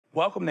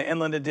Welcome to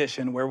Inland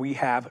Edition, where we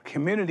have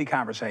community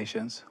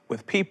conversations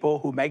with people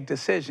who make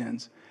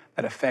decisions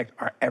that affect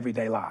our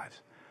everyday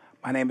lives.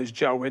 My name is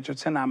Joe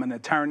Richardson. I'm an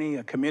attorney,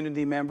 a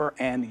community member,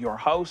 and your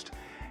host.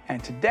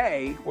 And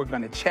today, we're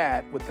going to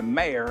chat with the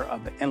mayor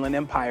of the Inland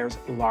Empire's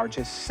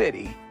largest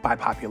city by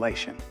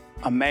population.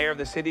 A mayor of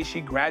the city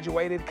she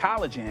graduated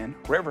college in,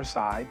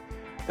 Riverside,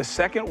 the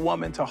second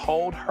woman to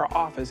hold her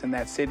office in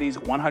that city's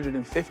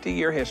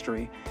 150-year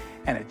history,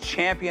 and a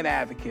champion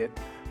advocate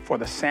for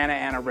the Santa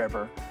Ana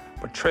River.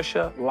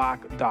 Patricia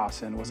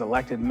Dawson was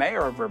elected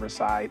mayor of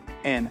Riverside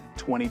in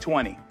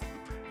 2020.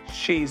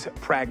 She's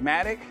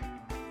pragmatic,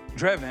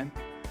 driven,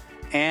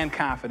 and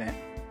confident,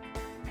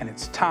 and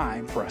it's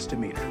time for us to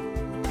meet her.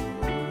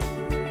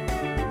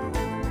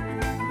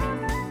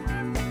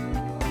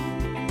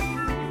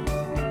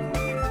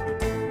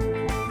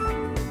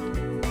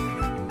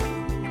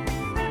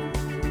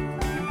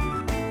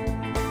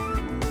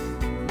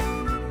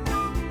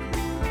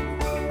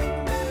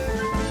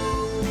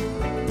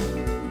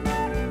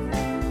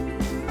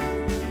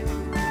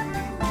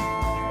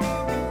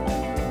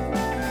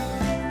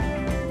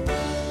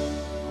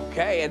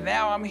 And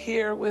now I'm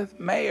here with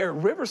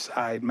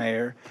Riverside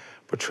Mayor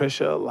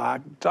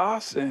Patricia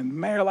Dawson.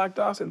 Mayor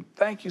Dawson,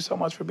 thank you so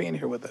much for being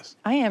here with us.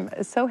 I am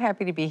so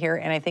happy to be here,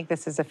 and I think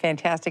this is a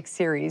fantastic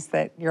series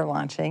that you're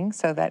launching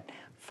so that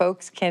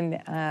folks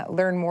can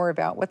learn more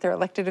about what their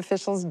elected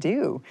officials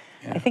do.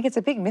 Yeah. I think it's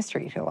a big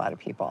mystery to a lot of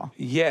people.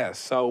 Yes,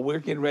 so we're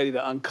getting ready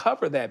to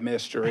uncover that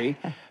mystery.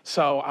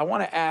 So I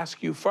want to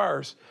ask you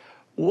first,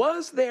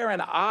 was there an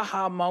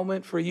aha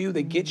moment for you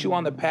that gets you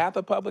on the path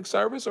of public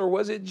service, or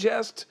was it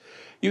just,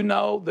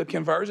 the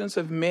convergence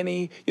of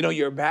many,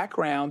 your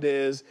background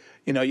is,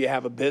 you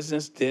have a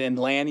business in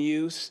land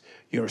use,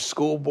 you're a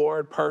school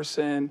board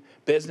person,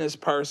 business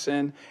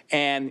person,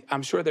 and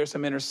I'm sure there's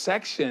some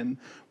intersection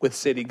with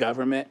city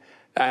government.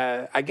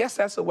 I guess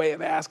that's a way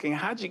of asking,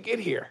 how'd you get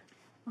here?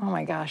 Oh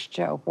my gosh,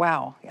 Joe,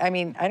 wow. I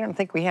mean, I don't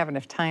think we have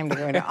enough time to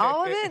go into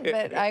all of it,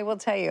 but I will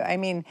tell you,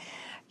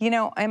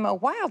 I'm a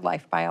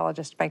wildlife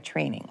biologist by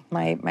training.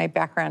 My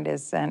background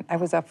is, and I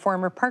was a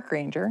former park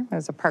ranger. I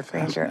was a park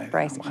ranger at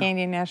Bryce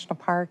Canyon National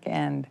Park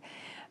and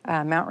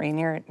Mount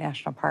Rainier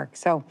National Park.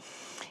 So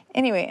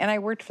anyway, and I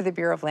worked for the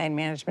Bureau of Land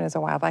Management as a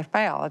wildlife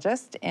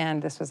biologist,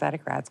 and this was at a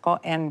grad school.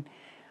 And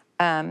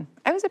I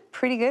was a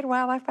pretty good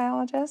wildlife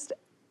biologist,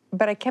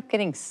 but I kept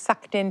getting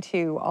sucked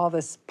into all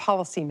this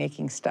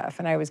policy-making stuff,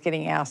 and I was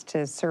getting asked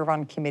to serve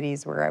on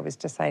committees where I was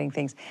deciding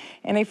things.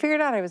 And I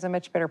figured out I was a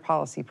much better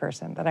policy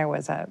person than I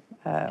was a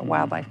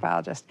wildlife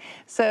biologist.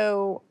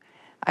 So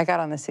I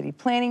got on the City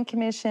Planning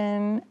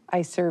Commission.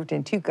 I served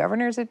in 2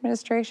 governor's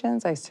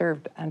administrations. I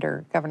served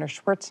under Governor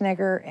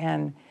Schwarzenegger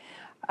and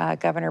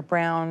Governor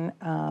Brown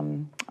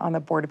on the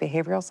Board of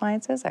Behavioral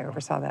Sciences. I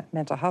oversaw the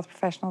mental health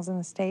professionals in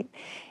the state.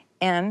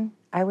 And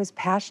I was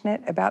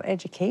passionate about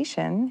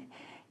education.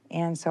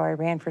 And so I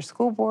ran for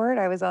school board.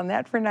 I was on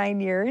that for 9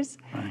 years.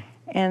 Right.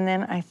 And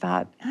then I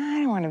thought,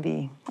 I don't want to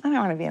be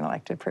an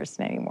elected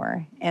person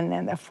anymore. And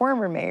then the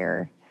former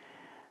mayor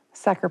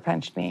sucker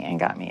punched me and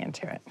got me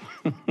into it.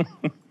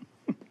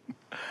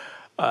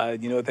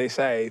 You know what they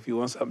say, if you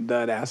want something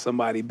done, ask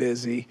somebody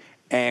busy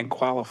and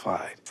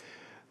qualified.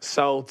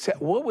 So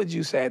what would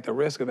you say, at the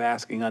risk of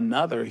asking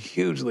another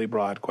hugely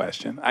broad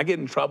question? I get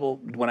in trouble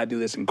when I do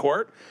this in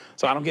court,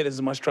 so I don't get as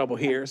much trouble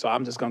here, so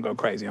I'm just going to go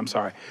crazy. I'm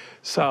sorry.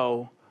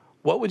 So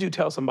what would you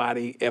tell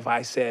somebody if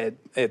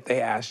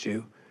they asked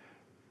you,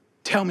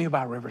 tell me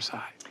about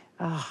Riverside?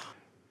 Oh,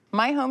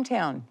 my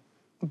hometown,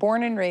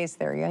 born and raised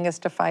there,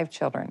 youngest of 5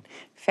 children,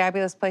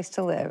 fabulous place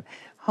to live,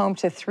 home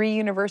to 3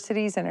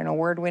 universities and an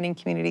award-winning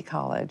community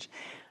college,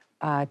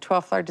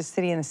 12th largest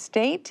city in the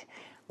state,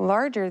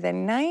 larger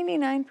than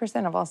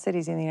 99% of all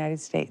cities in the United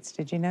States.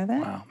 Did you know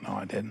that? Wow, no,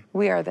 I didn't.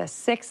 We are the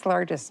 6th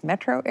largest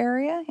metro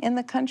area in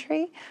the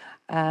country.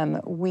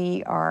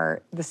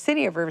 The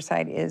city of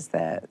Riverside is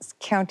the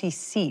county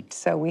seat,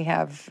 so we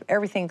have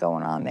everything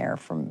going on there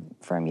from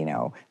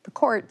the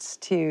courts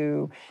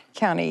to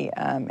county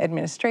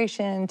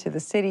administration to the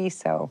city,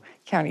 so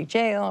county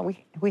jail,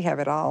 we have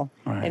it all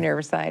in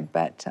Riverside,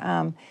 but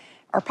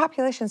our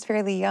population's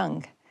fairly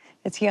young.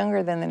 It's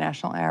younger than the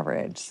national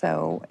average,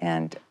 so,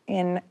 and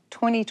in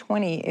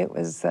 2020, it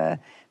was a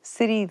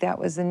city that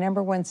was the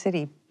 #1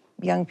 city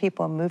young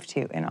people moved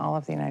to in all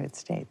of the United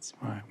States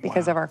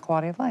because of our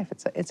quality of life.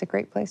 It's a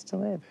great place to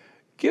live.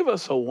 Give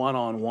us a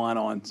 101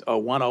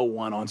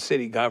 on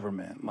city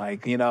government.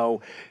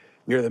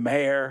 You're the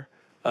mayor.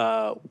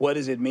 What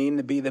does it mean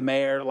to be the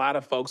mayor? A lot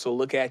of folks will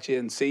look at you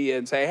and see you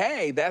and say,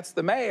 hey, that's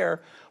the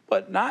mayor,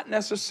 but not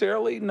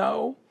necessarily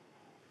know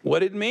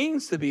what it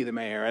means to be the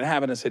mayor and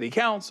having a city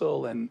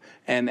council and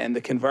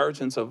the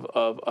convergence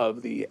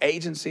of the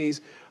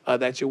agencies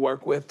that you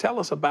work with. Tell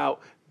us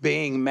about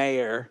being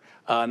mayor,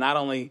 not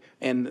only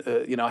in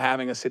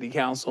having a city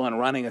council and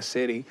running a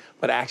city,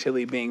 but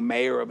actually being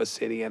mayor of a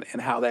city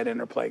and how that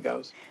interplay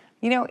goes.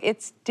 You know,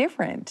 it's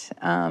different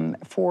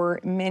for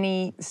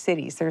many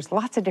cities. There's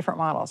lots of different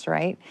models,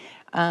 right?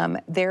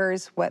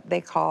 There's what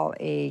they call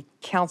a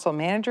council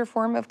manager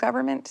form of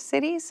government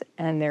cities,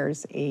 and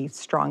there's a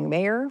strong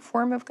mayor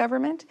form of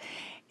government.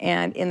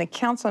 And in the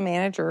council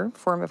manager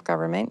form of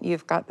government,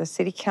 you've got the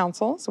city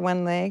council is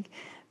one leg,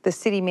 the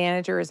city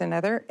manager is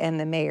another, and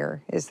the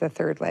mayor is the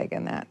third leg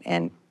in that.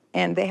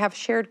 And they have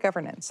shared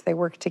governance. They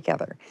work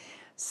together.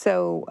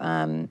 So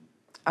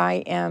I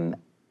am,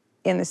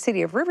 in the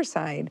city of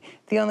Riverside,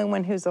 the only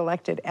one who's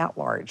elected at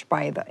large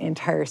by the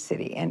entire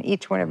city. And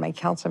each one of my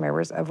council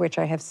members, of which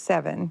I have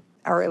 7,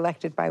 are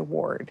elected by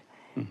ward.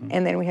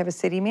 And then we have a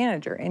city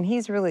manager, and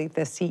he's really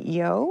the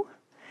CEO.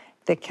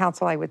 The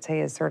council, I would say,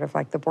 is sort of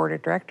like the board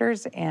of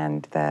directors,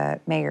 and the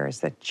mayor is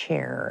the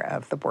chair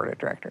of the board of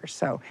directors.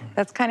 So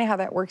that's kind of how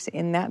that works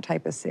in that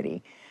type of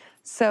city.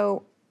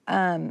 So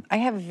I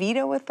have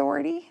veto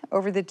authority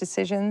over the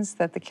decisions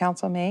that the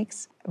council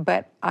makes,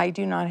 but I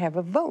do not have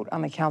a vote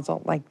on the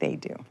council like they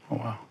do. Oh,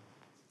 wow.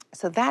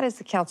 So that is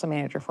the council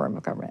manager form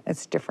of government.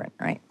 It's different,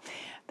 right?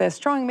 The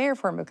strong mayor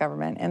form of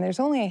government, and there's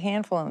only a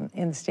handful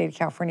in the state of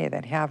California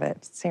that have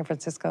it, San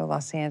Francisco,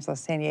 Los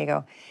Angeles, San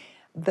Diego.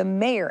 The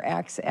mayor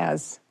acts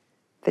as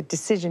the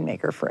decision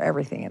maker for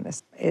everything in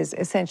this, is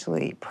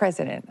essentially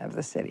president of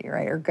the city,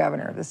 right, or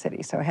governor of the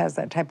city. So it has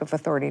that type of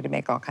authority to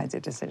make all kinds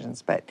of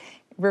decisions. But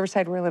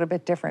Riverside, we're a little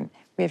bit different.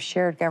 We have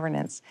shared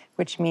governance,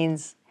 which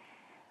means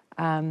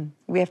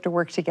we have to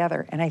work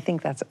together. And I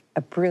think that's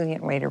a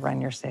brilliant way to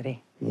run your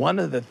city. One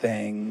of the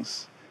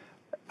things,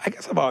 I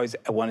guess I've always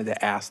wanted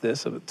to ask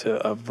this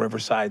of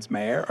Riverside's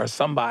mayor, or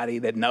somebody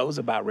that knows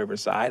about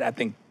Riverside. I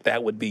think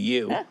that would be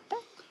you.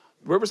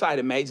 Riverside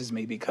amazes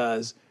me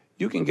because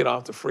you can get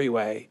off the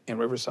freeway in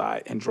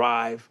Riverside and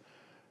drive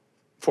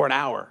for an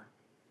hour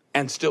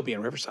and still be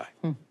in Riverside.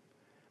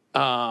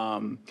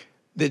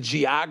 The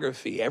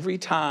geography, every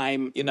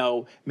time, you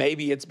know,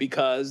 maybe it's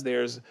because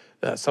there's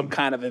some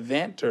kind of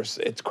event, or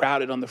it's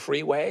crowded on the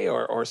freeway,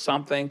 or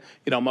something.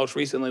 You know, most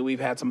recently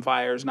we've had some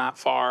fires not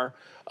far.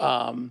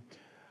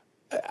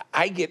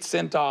 I get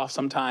sent off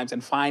sometimes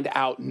and find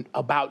out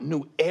about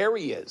new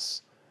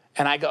areas.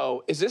 And I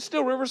go, is this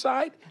still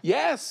Riverside?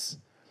 Yes,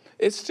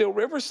 it's still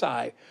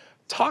Riverside.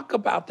 Talk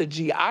about the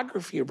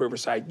geography of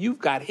Riverside. You've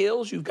got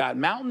hills, you've got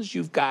mountains,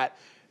 you've got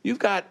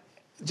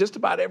just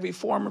about every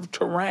form of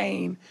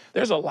terrain.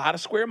 There's a lot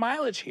of square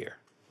mileage here.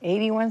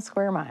 81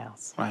 square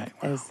miles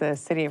is the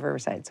city of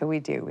Riverside. So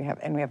we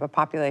have a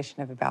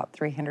population of about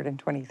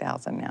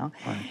 320,000 now.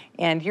 Right.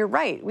 And you're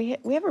right, we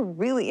have a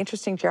really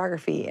interesting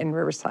geography in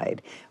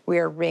Riverside. We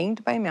are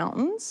ringed by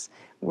mountains.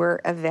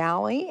 We're a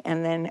valley,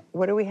 and then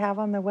what do we have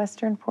on the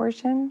western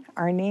portion?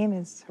 Our name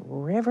is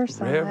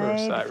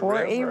Riverside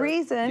for a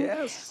reason.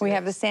 Yes, we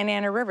have the Santa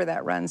Ana River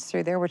that runs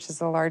through there, which is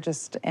the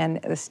largest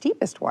and the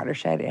steepest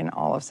watershed in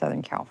all of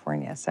Southern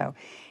California. So,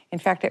 in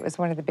fact, it was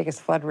one of the biggest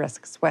flood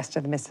risks west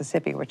of the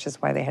Mississippi, which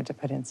is why they had to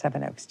put in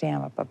Seven Oaks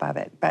Dam up above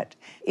it. But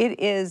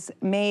it is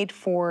made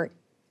for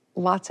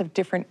lots of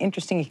different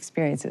interesting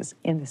experiences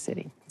in the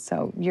city.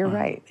 So you're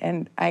right.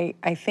 And I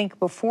think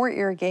before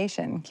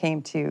irrigation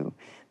came to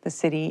the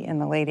city in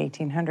the late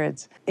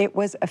 1800s, it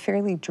was a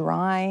fairly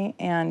dry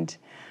and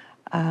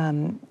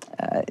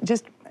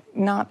just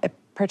not a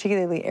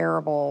particularly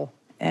arable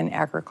and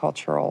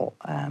agricultural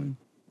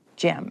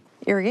gem.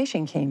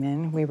 Irrigation came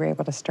in, we were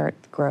able to start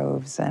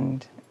groves,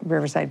 and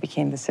Riverside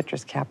became the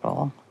citrus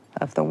capital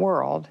of the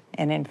world.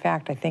 And in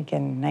fact, I think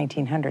in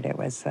 1900, it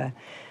was the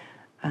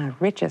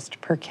richest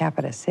per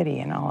capita city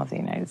in all of the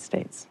United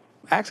States.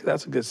 Actually,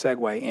 that's a good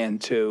segue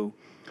into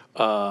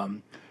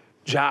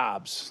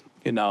jobs,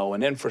 you know,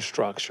 and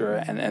infrastructure,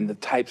 and the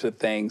types of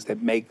things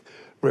that make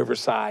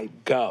Riverside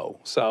go.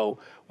 So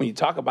when you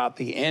talk about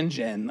the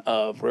engine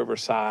of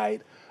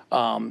Riverside,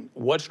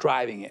 what's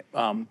driving it?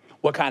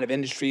 What kind of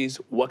industries?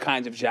 What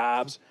kinds of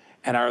jobs?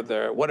 And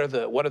what are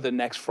the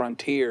next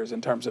frontiers in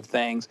terms of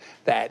things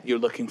that you're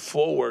looking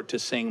forward to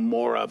seeing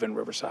more of in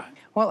Riverside?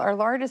 Well, our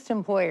largest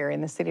employer in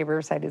the city of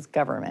Riverside is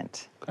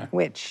government,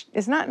 which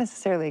is not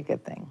necessarily a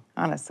good thing,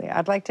 honestly.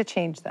 I'd like to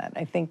change that.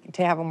 I think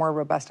to have a more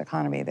robust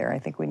economy there, I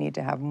think we need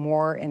to have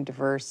more and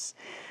diverse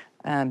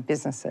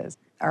businesses.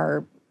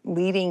 Our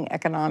leading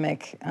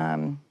economic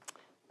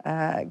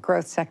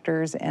growth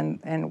sectors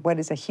and what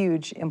is a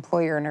huge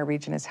employer in our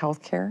region is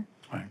healthcare.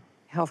 Right.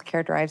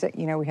 Healthcare drives it.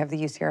 You know, we have the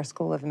UCR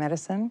School of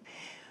Medicine.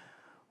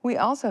 We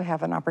also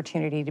have an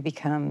opportunity to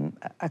become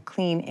a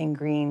clean and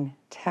green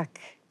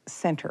tech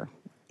center.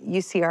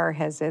 UCR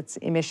has its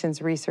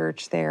emissions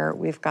research there.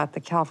 We've got the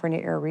California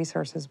Air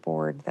Resources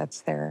Board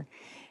that's there.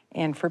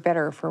 And for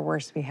better or for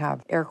worse, we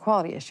have air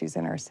quality issues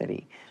in our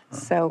city.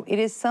 So it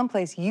is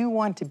someplace you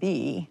want to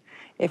be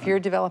if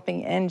you're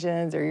developing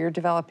engines, or you're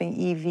developing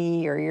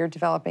EV, or you're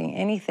developing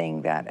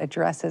anything that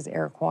addresses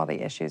air quality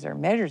issues or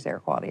measures air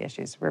quality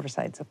issues.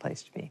 Riverside's a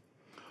place to be.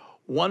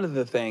 One of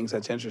the things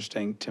that's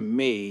interesting to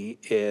me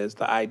is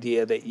the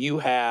idea that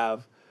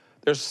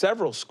there's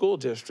several school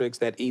districts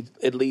that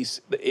at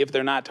least, if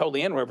they're not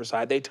totally in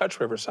Riverside, they touch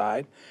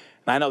Riverside.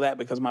 And I know that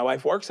because my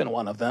wife works in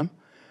one of them.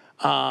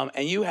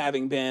 And you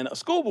having been a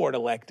school board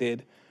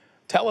elected,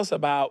 tell us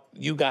about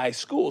you guys'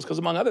 schools, because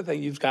among other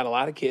things, you've got a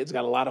lot of kids,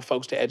 got a lot of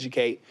folks to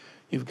educate.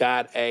 You've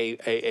got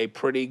a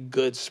pretty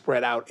good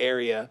spread out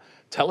area.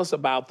 Tell us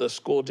about the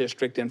school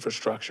district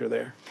infrastructure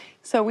there.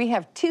 So we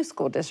have 2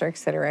 school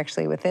districts that are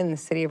actually within the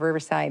city of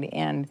Riverside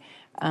and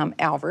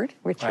Alvord,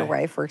 which your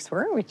wife works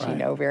for, which you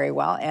know very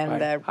well.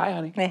 And Hi,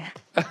 honey.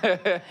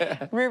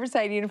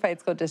 Riverside Unified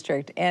School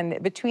District.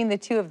 And between the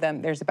 2 of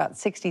them, there's about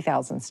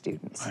 60,000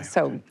 students.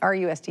 So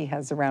RUSD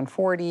has around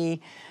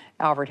 40.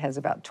 Alvord has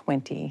about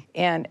 20.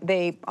 And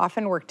they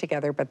often work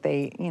together, but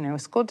they,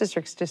 school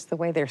districts, just the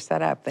way they're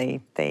set up,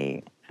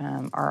 they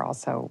are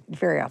also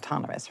very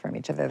autonomous from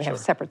each other. They have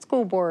separate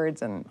school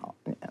boards,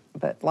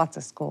 but lots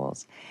of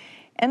schools.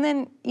 And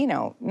then,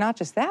 not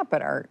just that,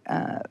 but our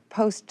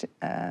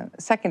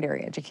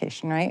post-secondary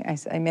education, right?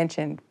 I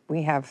mentioned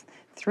we have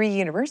 3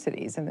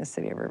 universities in the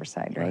city of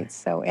Riverside, right?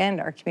 So, and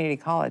our community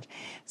college.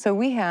 So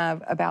we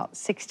have about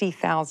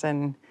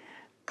 60,000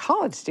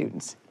 college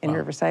students in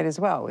Riverside as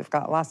well. We've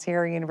got La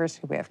Sierra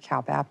University, we have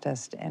Cal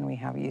Baptist, and we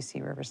have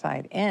UC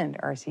Riverside and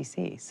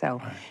RCC.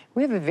 So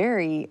we have a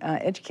very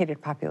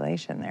educated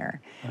population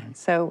there.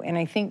 So, and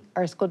I think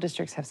our school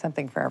districts have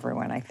something for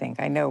everyone, I think.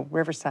 I know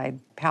Riverside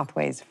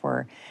pathways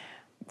for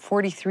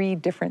 43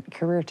 different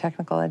career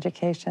technical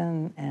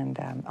education,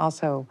 and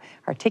also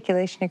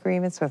articulation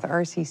agreements with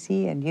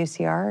RCC and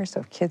UCR. So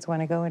if kids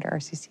want to go into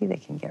RCC, they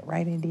can get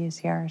right into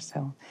UCR.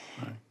 So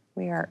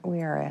we are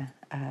a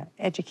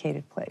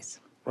educated place.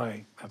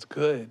 Right, that's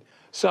good.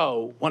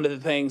 So one of the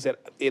things that,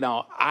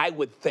 I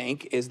would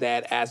think is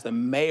that as the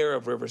mayor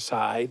of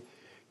Riverside,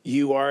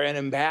 you are an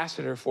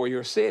ambassador for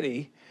your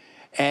city,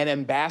 and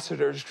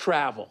ambassadors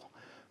travel.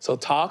 So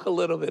talk a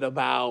little bit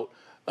about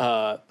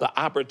the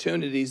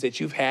opportunities that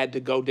you've had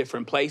to go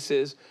different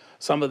places,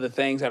 some of the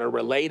things that are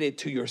related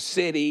to your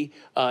city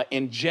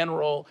in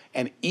general,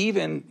 and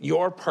even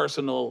your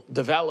personal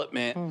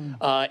development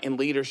in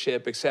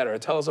leadership, et cetera.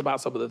 Tell us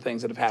about some of the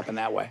things that have happened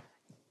that way.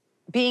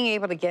 Being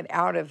able to get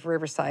out of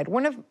Riverside,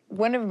 one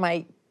of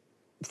my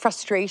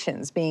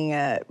frustrations being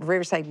a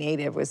Riverside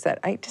native was that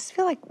I just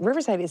feel like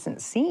Riverside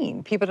isn't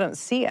seen. People don't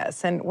see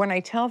us. And when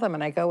I tell them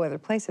and I go other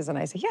places and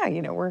I say,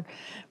 yeah,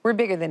 we're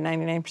bigger than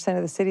 99%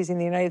 of the cities in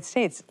the United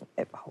States.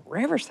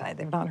 Riverside,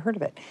 they've not heard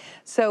of it.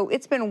 So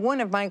it's been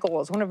one of my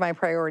goals, one of my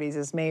priorities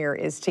as mayor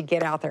is to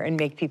get out there and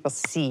make people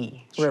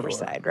see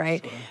Riverside,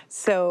 right?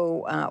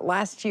 So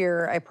last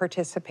year I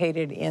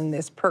participated in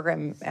this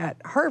program at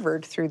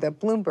Harvard through the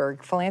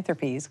Bloomberg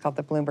Philanthropies called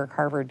the Bloomberg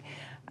Harvard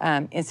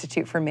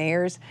Institute for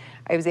Mayors.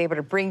 I was able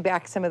to bring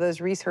back some of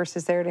those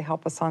resources there to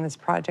help us on this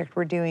project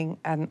we're doing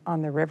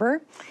on the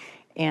river.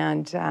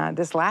 And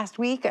this last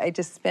week, I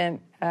just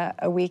spent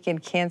a week in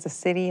Kansas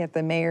City at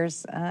the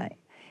Mayors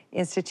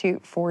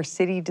Institute for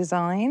City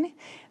Design.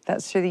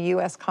 That's through the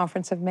U.S.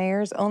 Conference of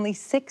Mayors. Only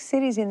 6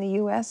 cities in the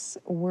U.S.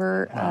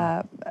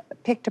 were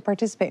picked to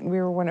participate, and we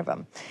were one of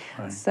them.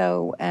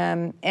 So,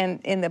 and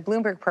in the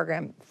Bloomberg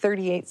program,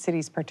 38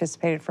 cities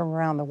participated from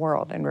around the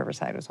world, and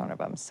Riverside was one of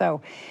them.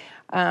 So,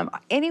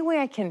 any way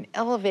I can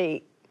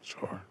elevate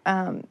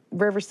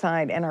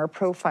Riverside and our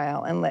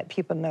profile and let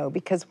people know,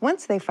 because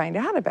once they find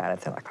out about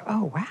it, they're like,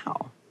 oh,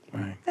 wow,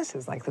 this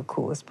is like the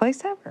coolest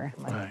place ever.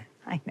 I'm like,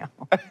 I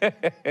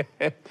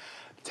know.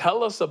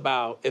 Tell us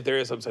about, if there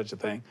is such a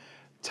thing,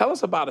 tell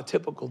us about a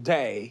typical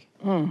day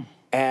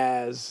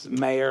as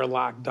Mayor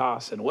Locke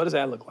Dawson. What does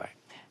that look like?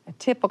 A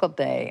typical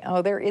day.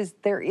 Oh, there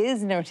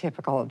is no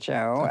typical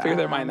Joe. I figure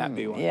there might not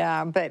be one.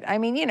 Yeah, but I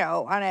mean,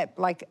 on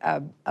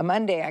a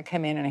Monday, I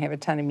come in and I have a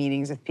ton of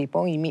meetings with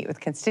people. You meet with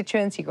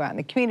constituents. You go out in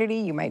the community.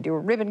 You might do a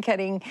ribbon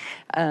cutting.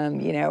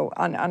 On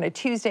a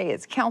Tuesday,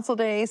 it's council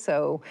day,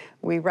 so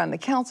we run the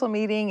council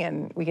meeting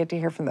and we get to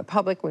hear from the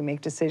public. We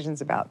make decisions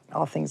about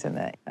all things in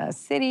the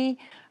city.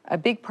 A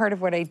big part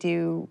of what I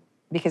do,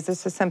 because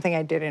this is something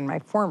I did in my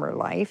former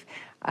life,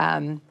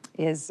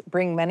 is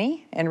bring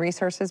money and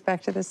resources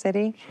back to the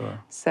city.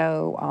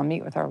 So I'll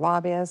meet with our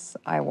lobbyists.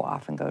 I will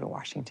often go to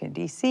Washington,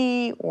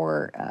 D.C.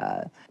 or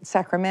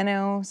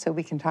Sacramento so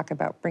we can talk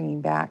about bringing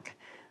back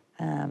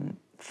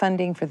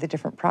funding for the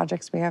different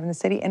projects we have in the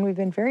city. And we've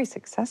been very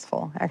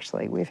successful,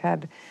 actually. We've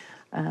had,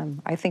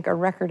 I think, a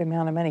record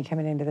amount of money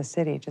coming into the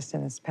city just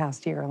in this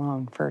past year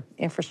alone for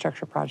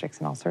infrastructure projects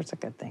and all sorts of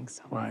good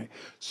things. Right.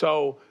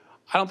 So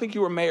I don't think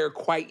you were mayor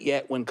quite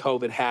yet when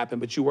COVID happened,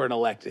 but you weren't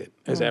elected.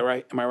 Is that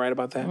right? Am I right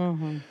about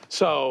that?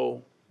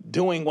 So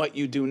doing what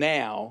you do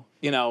now,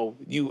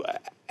 you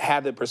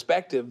have the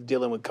perspective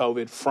dealing with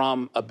COVID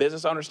from a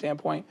business owner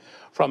standpoint,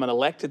 from an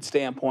elected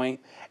standpoint,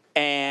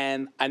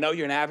 and I know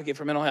you're an advocate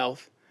for mental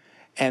health.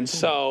 And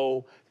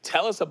so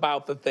tell us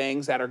about the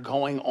things that are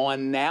going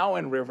on now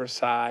in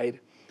Riverside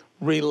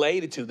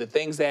related to the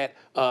things that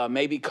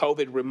maybe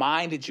COVID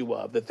reminded you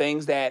of, the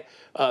things that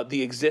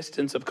the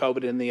existence of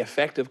COVID and the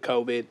effect of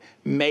COVID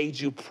made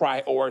you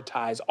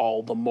prioritize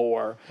all the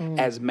more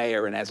as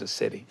mayor and as a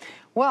city?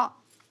 Well,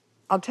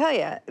 I'll tell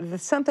you,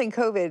 something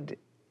COVID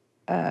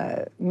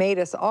made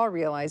us all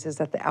realize is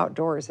that the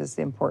outdoors is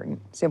important.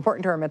 It's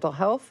important to our mental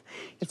health,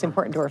 it's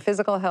important to our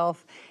physical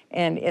health,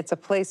 and it's a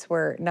place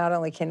where not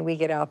only can we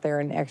get out there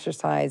and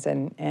exercise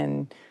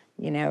and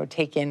you know,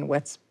 take in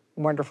what's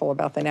wonderful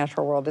about the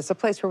natural world, it's a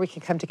place where we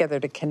can come together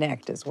to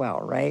connect as well,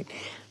 right?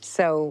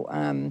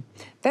 So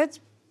that's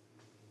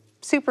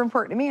super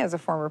important to me as a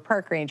former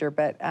park ranger,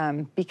 but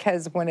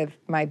because one of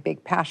my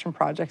big passion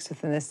projects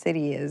within the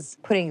city is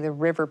putting the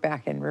river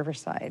back in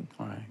Riverside.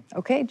 Right.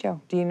 Okay,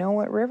 Joe, do you know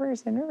what river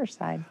is in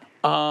Riverside?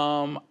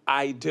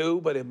 I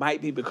do, but it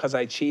might be because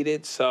I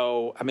cheated.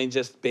 So, I mean,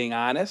 just being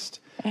honest,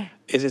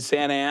 is it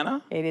Santa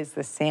Ana? It is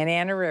the Santa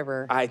Ana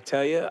River. I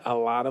tell you, a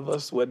lot of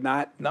us would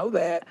not know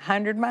that.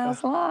 100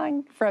 miles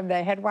long from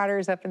the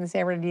headwaters up in the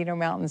San Bernardino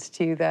Mountains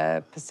to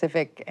the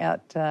Pacific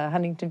at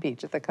Huntington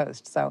Beach at the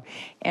coast. So,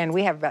 and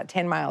we have about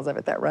 10 miles of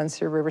it that runs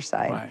through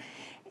Riverside. Right.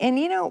 And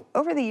you know,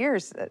 over the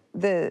years,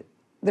 the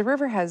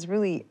river has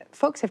really,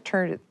 folks have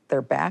turned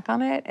their back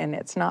on it, and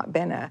it's not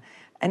been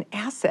an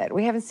asset.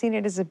 We haven't seen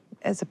it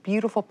as a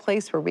beautiful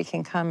place where we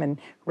can come and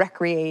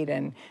recreate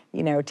and,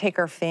 you know, take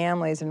our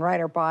families and ride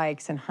our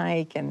bikes and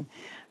hike and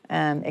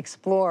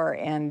explore.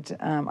 And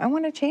I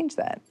want to change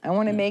that. I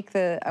want to make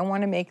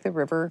the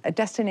river a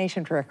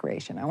destination for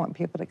recreation. I want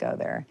people to go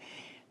there.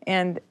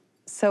 And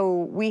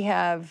so we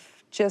have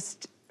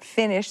just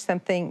finished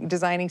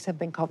designing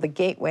something called the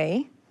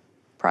Gateway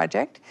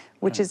Project,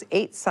 which is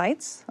 8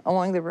 sites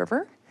along the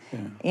river.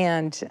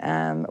 Yeah.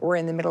 And we're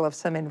in the middle of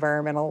some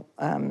environmental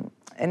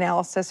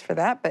analysis for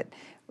that, but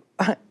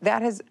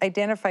that has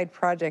identified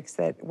projects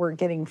that we're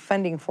getting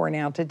funding for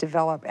now to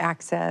develop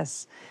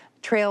access,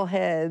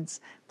 trailheads,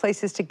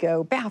 places to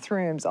go,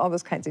 bathrooms, all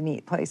those kinds of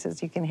neat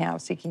places you can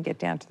have so you can get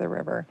down to the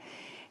river.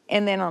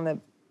 And then on the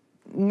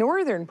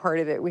northern part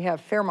of it, we have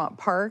Fairmont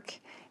Park,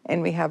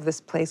 and we have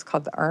this place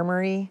called the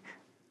Armory,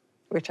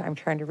 which I'm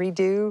trying to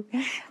redo,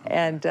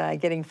 and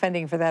getting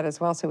funding for that as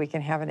well, so we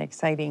can have an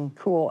exciting,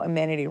 cool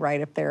amenity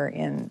right up there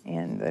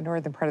in the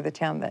northern part of the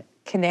town that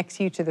connects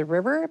you to the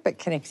river, but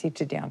connects you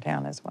to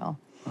downtown as well.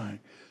 Right.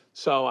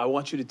 So I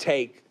want you to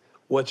take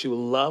what you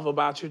love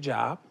about your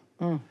job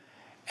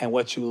and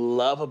what you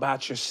love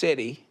about your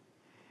city,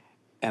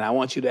 and I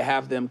want you to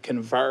have them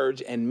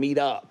converge and meet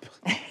up.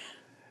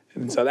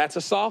 And so that's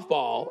a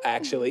softball,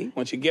 actually,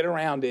 once you get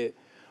around it.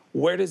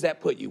 Where does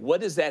that put you?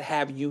 What does that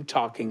have you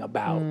talking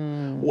about?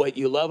 What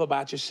you love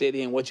about your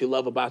city and what you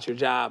love about your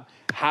job,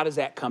 how does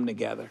that come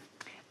together?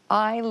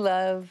 I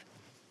love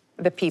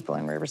the people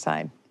in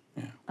Riverside,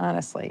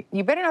 honestly.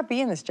 You better not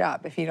be in this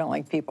job if you don't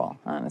like people,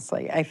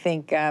 honestly. I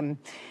think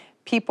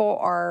people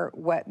are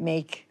what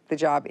make the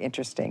job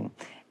interesting.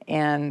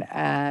 And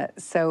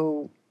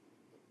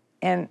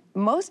and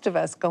most of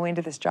us go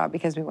into this job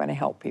because we want to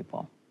help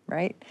people,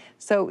 right?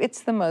 So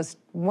it's the most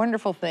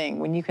wonderful thing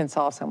when you can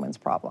solve someone's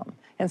problem.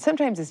 And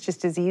sometimes it's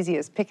just as easy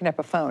as picking up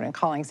a phone and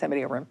calling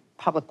somebody over in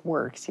Public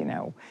Works, you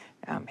know,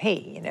 hey,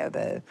 you know,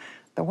 the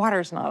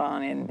water's not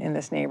on in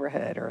this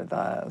neighborhood, or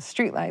the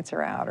street lights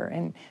are out,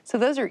 and so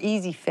those are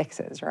easy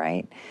fixes,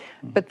 right?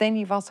 But then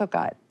you've also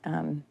got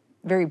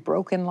very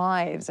broken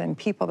lives and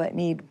people that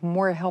need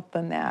more help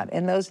than that.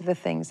 And those are the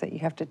things that you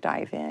have to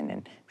dive in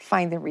and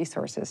find the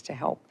resources to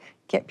help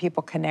get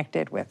people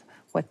connected with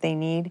what they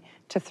need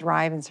to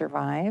thrive and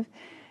survive,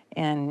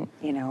 and,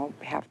 you know,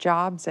 have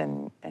jobs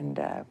and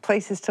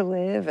places to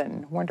live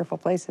and wonderful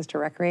places to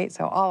recreate.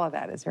 So all of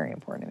that is very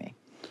important to me.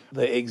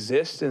 The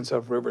existence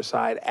of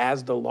Riverside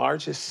as the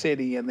largest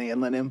city in the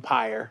Inland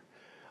Empire,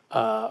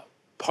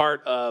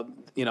 part of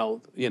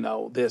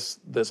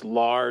this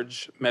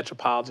large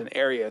metropolitan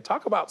area.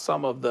 Talk about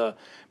some of the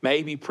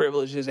maybe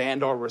privileges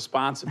and/or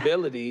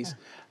responsibilities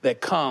that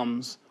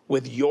comes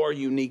with your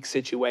unique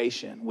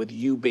situation, with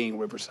you being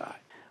Riverside.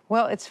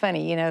 Well, it's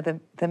funny, you know,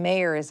 the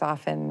mayor is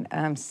often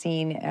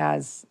seen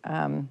as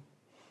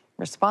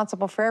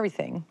responsible for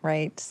everything,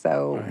 right?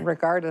 So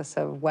regardless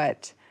of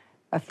what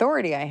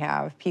authority I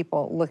have,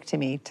 people look to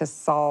me to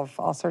solve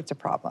all sorts of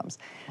problems.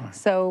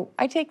 So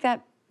I take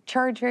that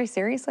charge very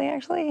seriously,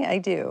 actually. I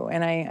do,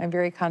 and I'm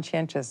very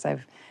conscientious.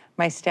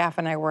 My staff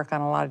and I work on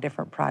a lot of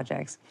different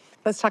projects.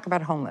 Let's talk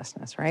about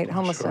homelessness, right?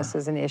 Homelessness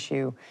is an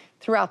issue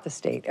throughout the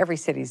state. Every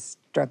city's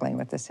struggling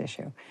with this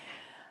issue.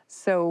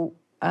 So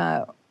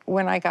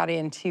when I got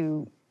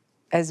into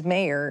as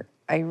mayor,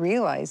 I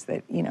realized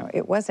that, you know,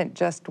 it wasn't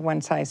just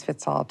one size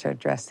fits all to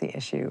address the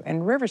issue.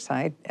 And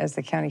Riverside, as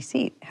the county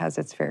seat, has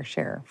its fair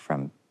share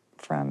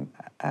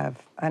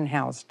of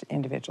unhoused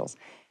individuals.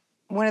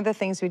 One of the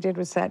things we did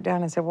was sat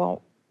down and said,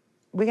 well,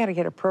 we got to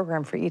get a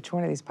program for each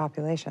one of these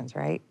populations,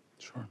 right?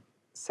 Sure.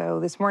 So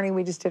this morning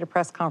we just did a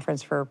press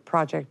conference for a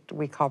project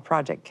we call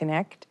Project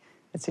Connect.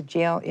 It's a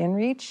jail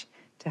in-reach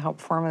to help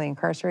formerly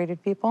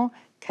incarcerated people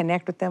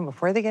connect with them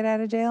before they get out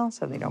of jail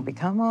so they don't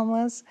become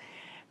homeless.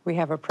 We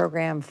have a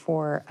program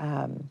for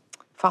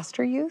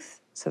foster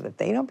youth so that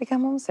they don't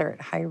become homeless. They're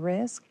at high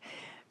risk.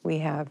 We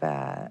have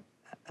a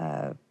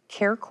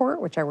care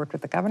court, which I worked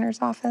with the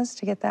governor's office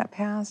to get that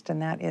passed,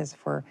 and that is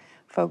for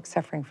folks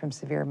suffering from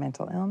severe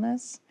mental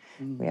illness.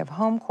 We have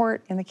home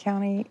court in the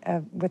county,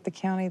 with the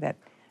county, that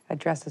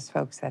addresses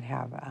folks that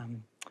have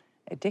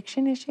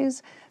addiction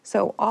issues.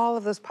 So all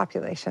of those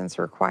populations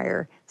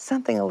require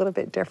something a little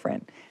bit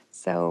different.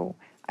 So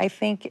I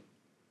think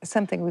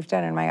something we've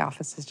done in my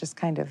office is just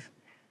kind of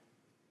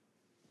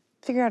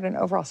figure out an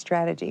overall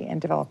strategy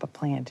and develop a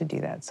plan to do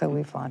that. So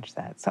we've launched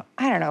that. So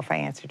I don't know if I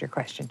answered your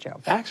question,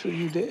 Joe. Actually,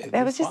 you did.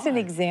 That was just an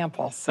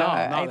example. So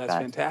no, that's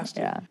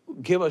fantastic. Yeah.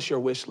 Give us your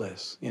wish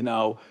list.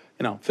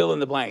 Fill in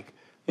the blank.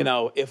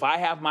 If I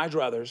have my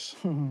druthers,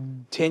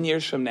 10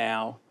 years from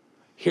now,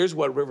 here's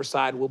what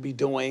Riverside will be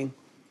doing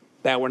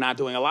that we're not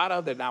doing a lot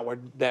of,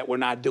 that we're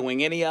not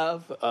doing any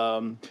of.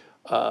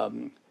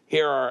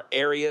 Here are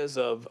areas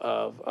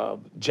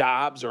of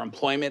jobs or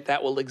employment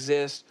that will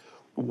exist.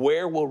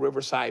 Where will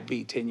Riverside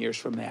be 10 years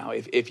from now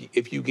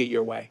if you get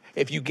your way?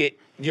 If you get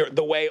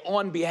the way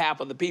on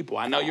behalf of the people?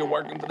 I know you're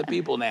working for the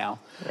people now,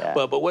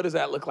 but what does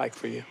that look like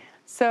for you?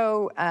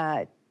 So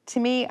to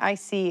me, I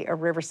see a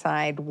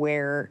Riverside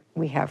where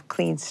we have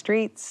clean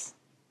streets,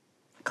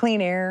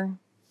 clean air,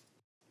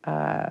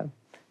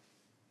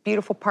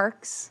 beautiful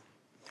parks.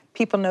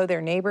 People know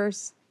their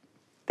neighbors.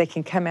 They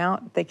can come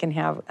out. They can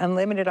have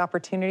unlimited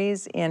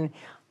opportunities in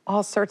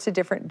all sorts of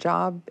different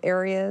job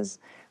areas.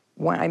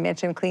 I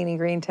mentioned clean and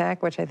green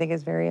tech, which I think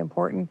is very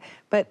important,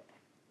 but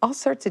all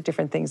sorts of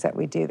different things that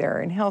we do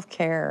there in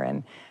healthcare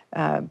and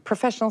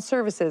professional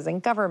services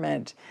and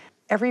government.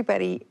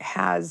 Everybody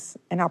has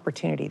an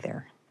opportunity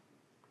there.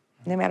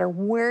 No matter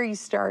where you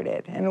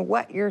started and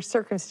what your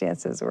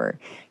circumstances were,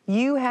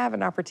 you have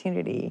an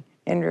opportunity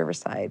in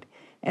Riverside.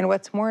 And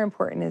what's more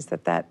important is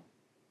that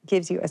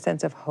gives you a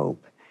sense of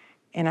hope.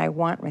 And I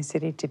want my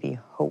city to be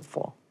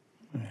hopeful.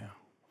 Yeah.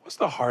 What's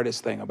the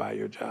hardest thing about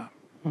your job?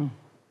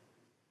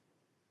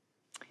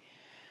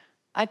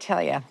 I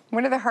tell you,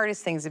 one of the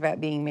hardest things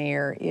about being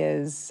mayor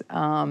is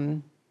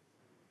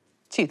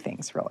two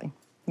things, really.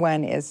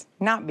 One is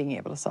not being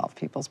able to solve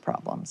people's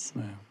problems.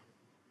 Yeah.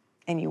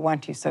 And you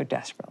want to so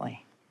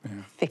desperately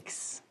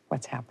fix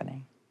what's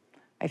happening.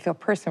 I feel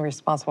personally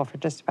responsible for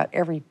just about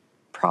every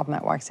problem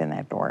that walks in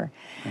that door.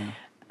 Yeah.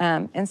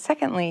 And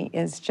secondly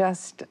is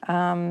just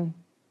the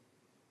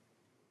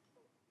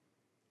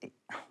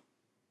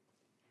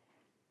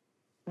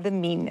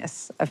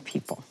meanness of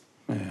people.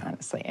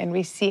 Honestly, and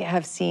we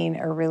have seen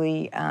a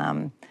really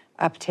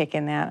uptick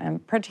in that,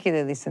 and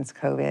particularly since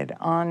COVID,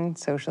 on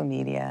social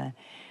media,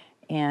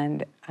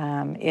 and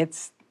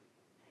it's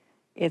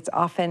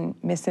often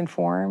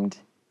misinformed,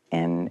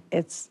 and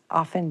it's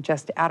often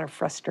just out of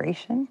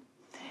frustration.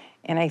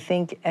 And I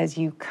think as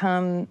you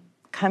come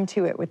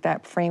to it with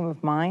that frame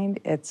of mind,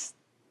 it's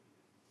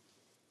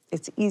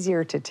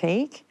easier to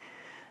take.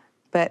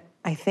 But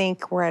I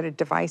think we're at a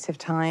divisive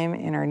time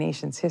in our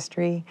nation's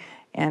history.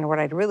 And what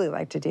I'd really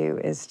like to do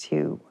is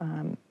to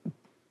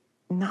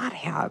not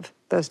have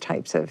those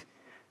types of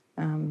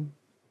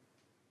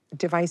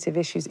divisive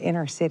issues in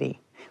our city.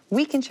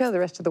 We can show the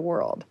rest of the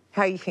world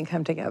how you can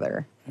come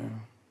together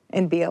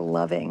and be a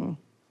loving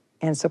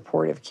and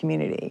supportive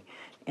community.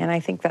 And I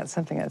think that's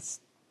something that's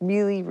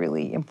really,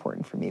 really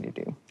important for me to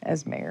do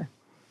as mayor.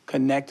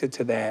 Connected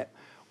to that,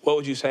 what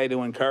would you say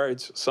to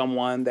encourage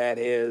someone that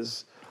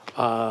is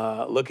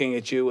looking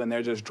at you and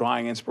they're just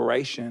drawing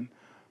inspiration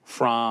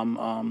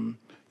from,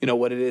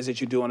 what it is that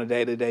you do on a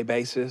day-to-day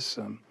basis,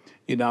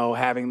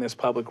 having this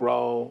public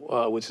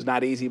role, which is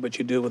not easy, but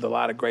you do with a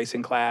lot of grace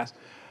and class.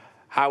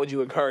 How would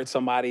you encourage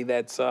somebody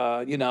that's,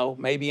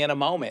 maybe in a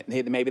moment,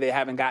 maybe they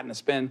haven't gotten to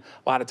spend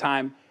a lot of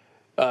time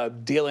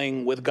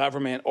dealing with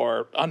government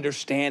or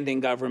understanding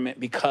government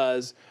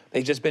because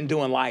they've just been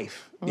doing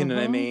life, you know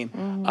what I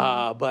mean?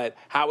 But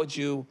how would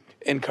you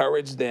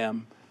encourage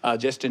them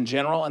just in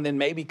general, and then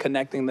maybe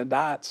connecting the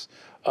dots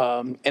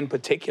in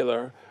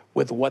particular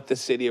with what the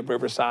city of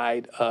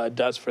Riverside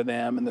does for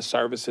them and the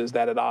services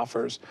that it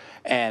offers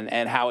and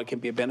how it can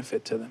be a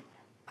benefit to them?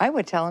 I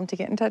would tell them to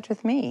get in touch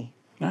with me.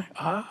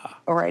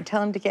 Or I'd tell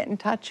them to get in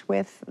touch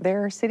with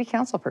their city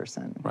council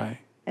person. Right.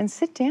 And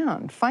sit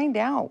down, find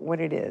out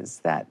what it is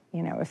that,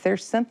 if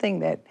there's something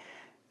that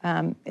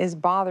is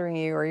bothering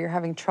you or you're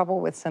having trouble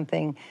with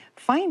something,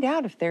 find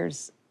out if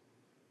there's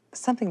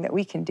something that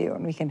we can do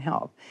and we can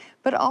help.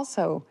 But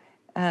also,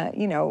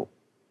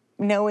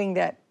 knowing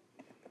that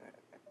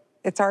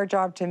it's our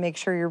job to make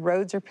sure your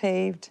roads are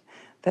paved,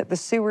 that the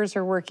sewers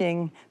are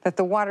working, that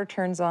the water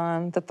turns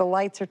on, that the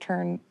lights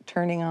are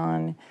turning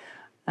on,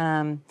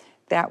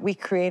 that we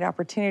create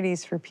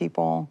opportunities for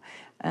people.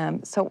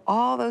 So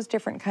all those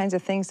different kinds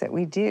of things that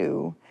we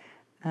do,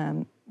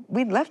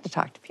 we'd love to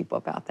talk to people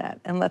about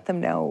that and let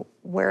them know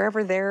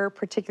wherever their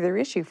particular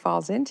issue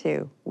falls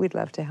into, we'd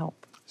love to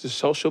help. Is it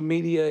social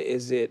media?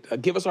 Is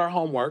it, give us our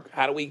homework.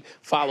 How do we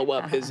follow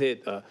up? Is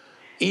it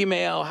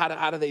email?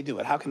 How do they do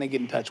it? How can they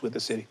get in touch with the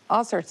city?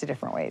 All sorts of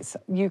different ways.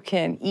 You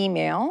can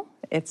email.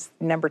 It's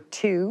number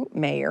 2,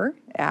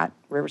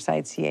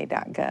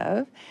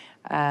 mayor@riversideca.gov.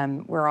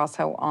 We're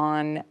also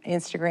on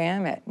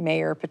Instagram at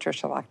Mayor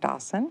Patricia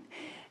Dawson.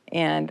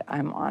 And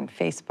I'm on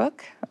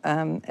Facebook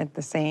at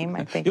the same.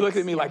 I think You looked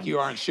at me like you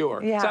aren't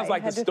sure. Yeah, Sounds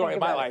like I the had to story of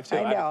think my about life, it.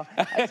 too. I know.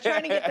 I was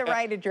trying to get the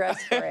right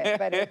address for it,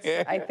 but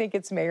I think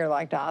it's Mayor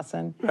like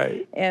Dawson.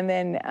 Right. And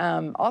then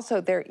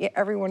also,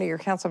 every one of your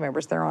council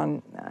members, they're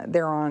on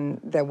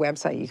the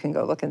website. You can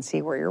go look and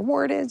see where your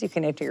ward is. You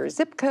can enter your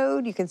zip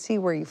code. You can see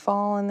where you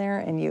fall in there,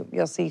 and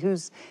you'll see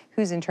who's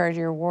in charge of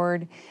your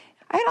ward.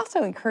 I'd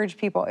also encourage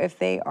people, if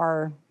they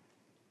are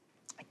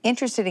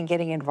interested in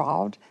getting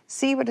involved,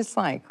 see what it's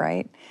like,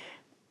 right?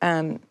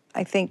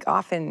 I think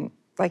often,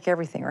 like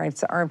everything, right,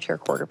 it's armchair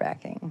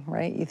quarterbacking,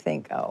 right? You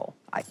think, oh,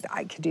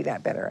 I could do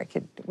that better.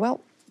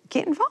 Well,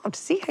 get involved.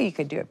 See how you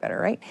could do it better,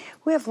 right?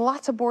 We have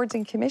lots of boards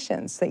and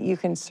commissions that you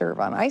can serve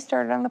on. I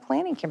started on the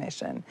Planning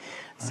Commission.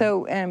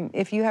 So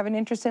if you have an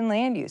interest in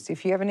land use,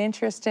 if you have an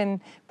interest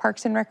in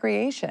parks and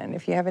recreation,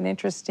 if you have an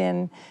interest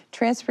in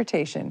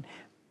transportation,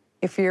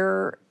 if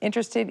you're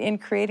interested in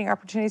creating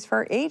opportunities for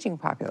our aging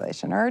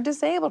population or our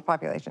disabled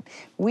population,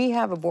 we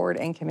have a board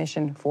and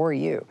commission for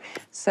you.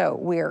 So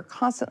we are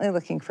constantly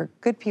looking for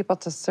good people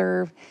to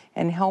serve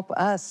and help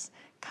us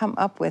come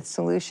up with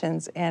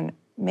solutions and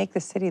make the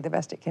city the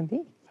best it can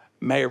be.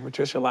 Mayor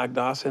Patricia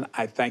Dawson,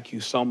 I thank you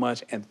so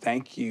much, and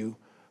thank you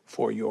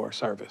for your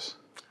service.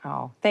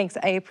 Oh, thanks.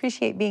 I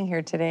appreciate being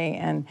here today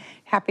and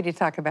happy to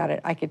talk about it.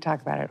 I could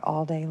talk about it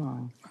all day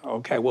long.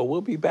 Okay, well,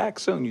 we'll be back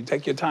soon. You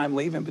take your time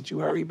leaving, but you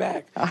hurry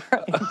back. All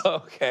right.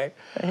 Okay.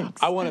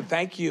 Thanks. I want to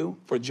thank you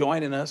for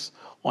joining us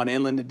on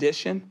Inland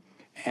Edition,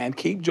 and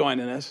keep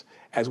joining us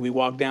as we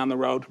walk down the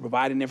road to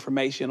providing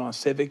information on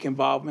civic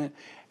involvement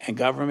and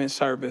government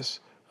service,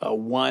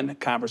 one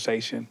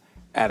conversation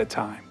at a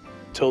time.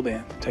 Till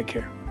then, take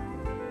care.